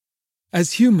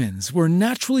As humans, we're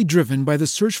naturally driven by the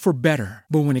search for better.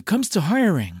 But when it comes to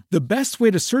hiring, the best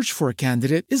way to search for a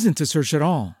candidate isn't to search at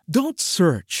all. Don't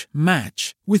search,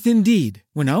 match with Indeed.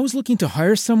 When I was looking to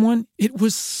hire someone, it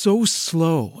was so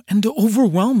slow and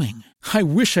overwhelming. I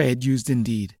wish I had used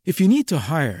Indeed. If you need to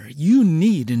hire, you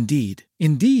need Indeed.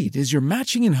 Indeed is your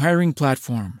matching and hiring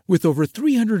platform with over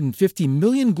 350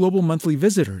 million global monthly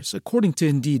visitors, according to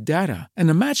Indeed data, and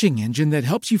a matching engine that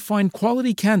helps you find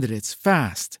quality candidates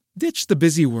fast. Ditch the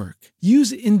busy work.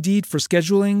 Use Indeed for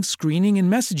scheduling, screening,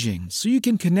 and messaging so you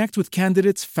can connect with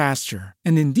candidates faster.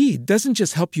 And Indeed doesn't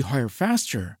just help you hire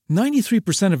faster.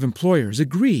 93% of employers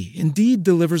agree Indeed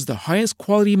delivers the highest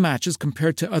quality matches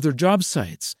compared to other job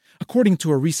sites, according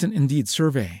to a recent Indeed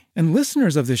survey. And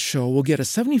listeners of this show will get a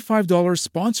 $75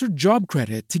 sponsored job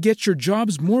credit to get your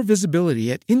jobs more visibility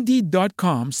at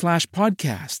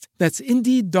Indeed.com/podcast. That's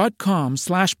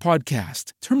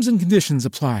Indeed.com/podcast. Terms and conditions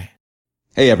apply.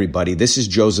 Hey everybody, this is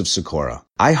Joseph Sikora.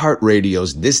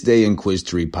 iHeartRadio's This Day in Quiz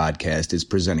 3 podcast is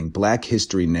presenting Black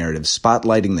History narratives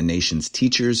spotlighting the nation's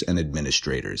teachers and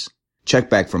administrators. Check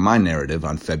back for my narrative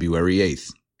on February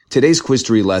 8th. Today's Quiz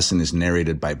 3 lesson is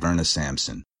narrated by Verna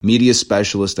Sampson, media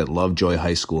specialist at Lovejoy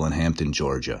High School in Hampton,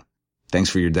 Georgia. Thanks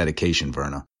for your dedication,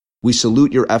 Verna. We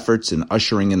salute your efforts in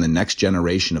ushering in the next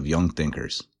generation of young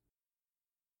thinkers.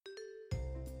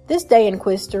 This Day in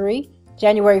Quiz 3,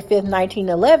 January 5th,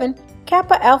 1911,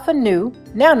 Kappa Alpha Nu,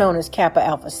 now known as Kappa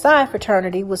Alpha Psi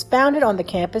fraternity, was founded on the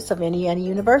campus of Indiana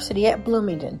University at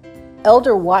Bloomington.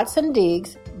 Elder Watson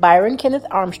Diggs, Byron Kenneth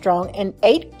Armstrong, and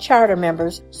 8 charter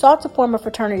members sought to form a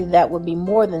fraternity that would be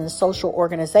more than a social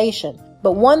organization,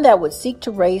 but one that would seek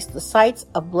to raise the sights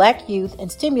of Black youth and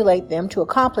stimulate them to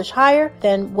accomplish higher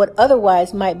than what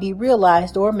otherwise might be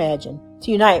realized or imagined,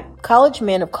 to unite college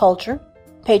men of culture,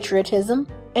 patriotism,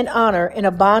 and honor in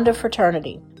a bond of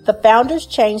fraternity. The founders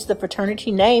changed the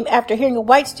fraternity name after hearing a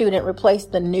white student replace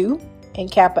the Nu in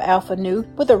Kappa Alpha Nu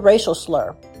with a racial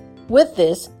slur. With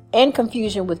this, and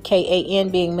confusion with KAN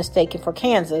being mistaken for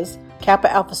Kansas,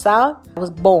 Kappa Alpha Psi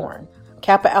was born.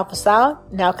 Kappa Alpha Psi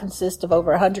now consists of over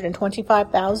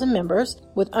 125,000 members,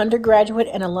 with undergraduate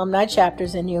and alumni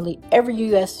chapters in nearly every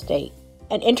U.S. state,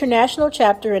 an international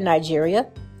chapter in Nigeria,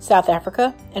 South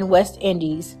Africa, and West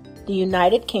Indies, the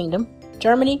United Kingdom,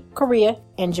 Germany, Korea,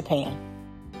 and Japan.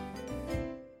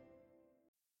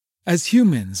 As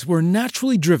humans, we're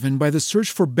naturally driven by the search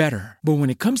for better. But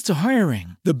when it comes to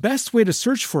hiring, the best way to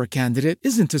search for a candidate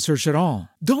isn't to search at all.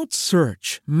 Don't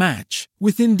search, match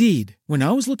with Indeed. When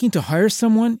I was looking to hire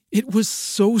someone, it was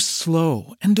so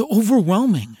slow and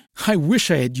overwhelming. I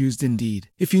wish I had used Indeed.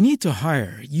 If you need to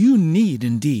hire, you need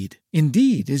Indeed.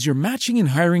 Indeed is your matching and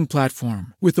hiring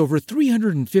platform with over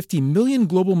 350 million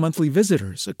global monthly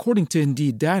visitors, according to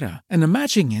Indeed data, and a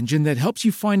matching engine that helps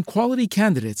you find quality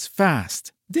candidates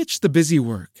fast. Ditch the busy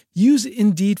work. Use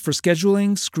Indeed for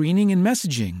scheduling, screening, and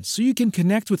messaging so you can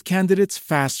connect with candidates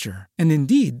faster. And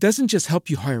Indeed doesn't just help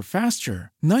you hire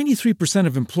faster. 93%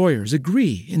 of employers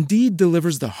agree Indeed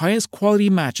delivers the highest quality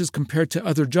matches compared to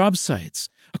other job sites,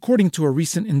 according to a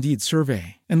recent Indeed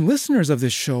survey. And listeners of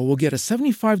this show will get a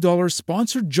 $75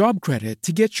 sponsored job credit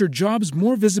to get your jobs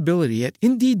more visibility at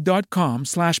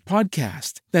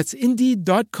Indeed.com/podcast. That's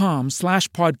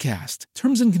Indeed.com/podcast.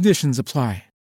 Terms and conditions apply.